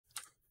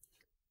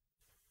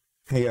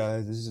Hey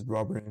guys, this is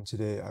Robert, and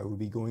today I will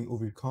be going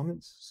over your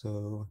comments,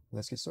 so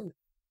let's get started.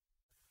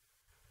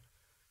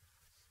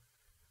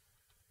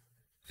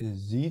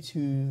 Is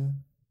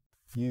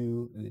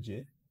Z2U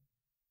legit?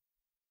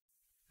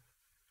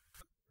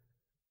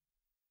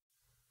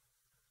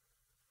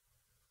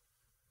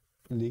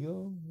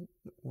 Legal?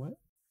 What?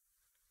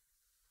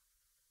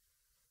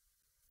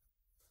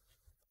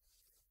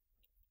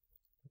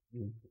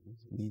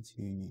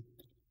 Z2U.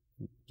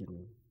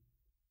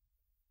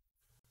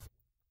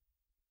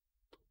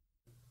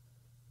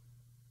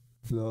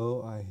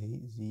 Though I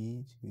hate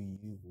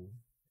Z2U.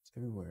 It's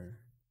everywhere.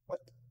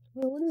 What?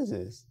 What is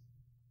this?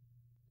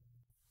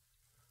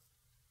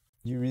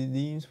 You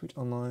redeem Switch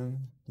Online.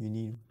 You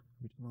need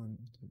Switch Online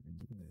to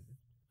redeem it.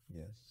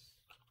 Yes.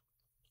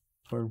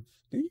 For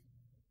free?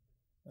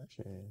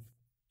 Actually,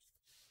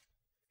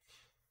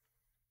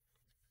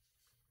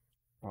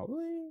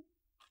 probably.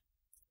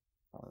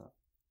 I don't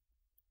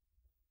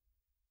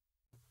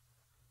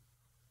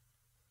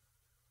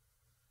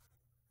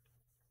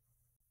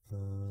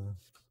know.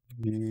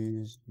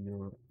 Use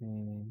your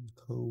own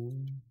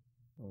code.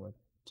 Oh, what?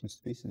 Two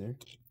spaces there.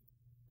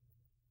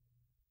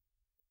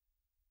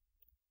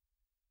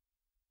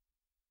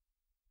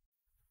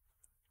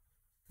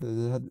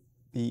 Does it have to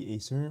be a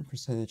certain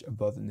percentage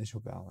above the initial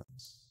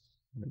balance?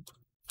 Nope.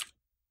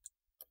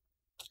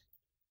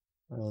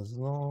 As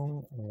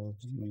long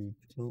as you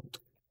don't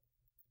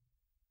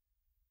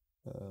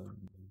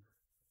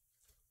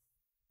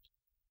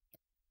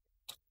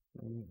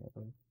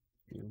above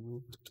the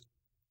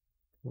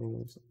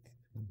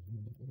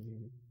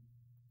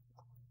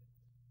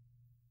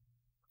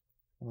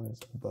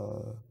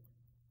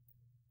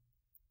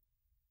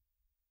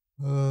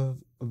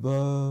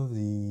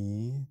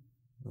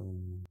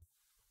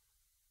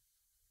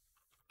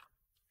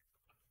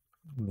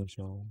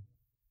initial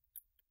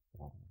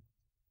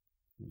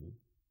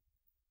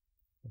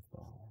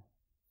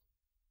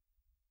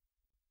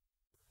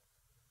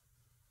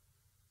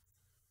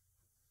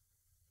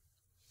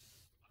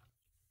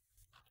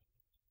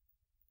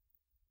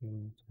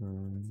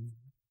turn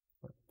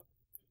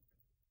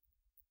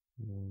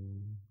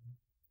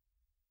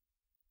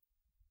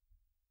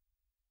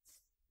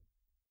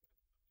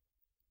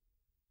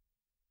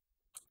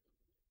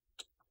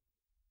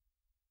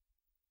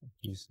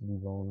just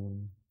move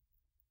on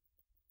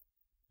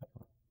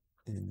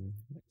and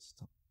next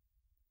time.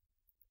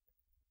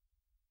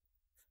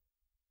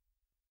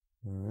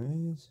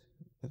 Alright,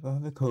 if I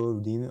have a code,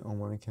 redeem it on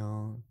one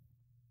account.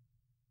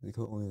 The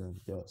code only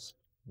then yes.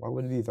 Why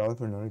would it be valid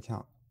for another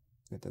account?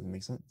 That doesn't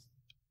make sense.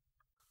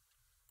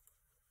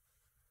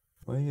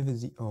 Why do you have a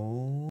Z?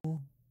 Oh,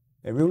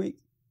 every week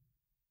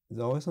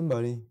there's always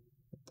somebody.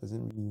 That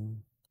doesn't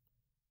mean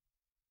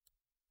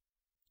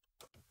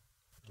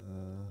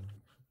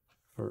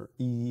for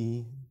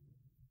E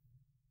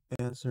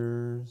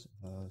answers.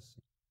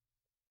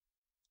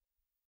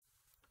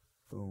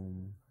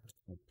 Boom.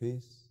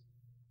 Paste.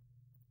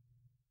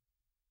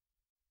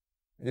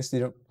 I guess they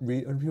don't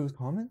read other people's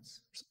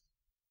comments.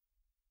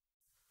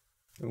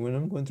 And when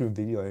I'm going through a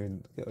video, I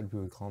look at other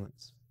people's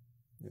comments.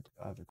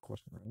 I have a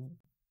question, right?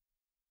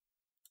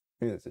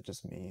 Maybe that's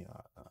just me.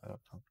 I don't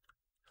know.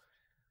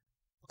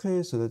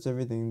 Okay, so that's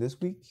everything this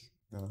week.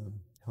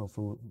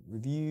 Helpful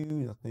review,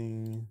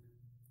 nothing,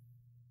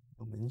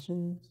 no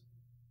mentions.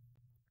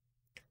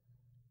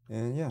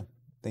 And yeah,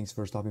 thanks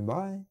for stopping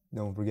by.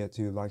 Don't forget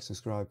to like,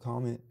 subscribe,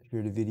 comment,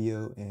 share the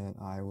video, and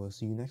I will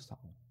see you next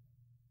time.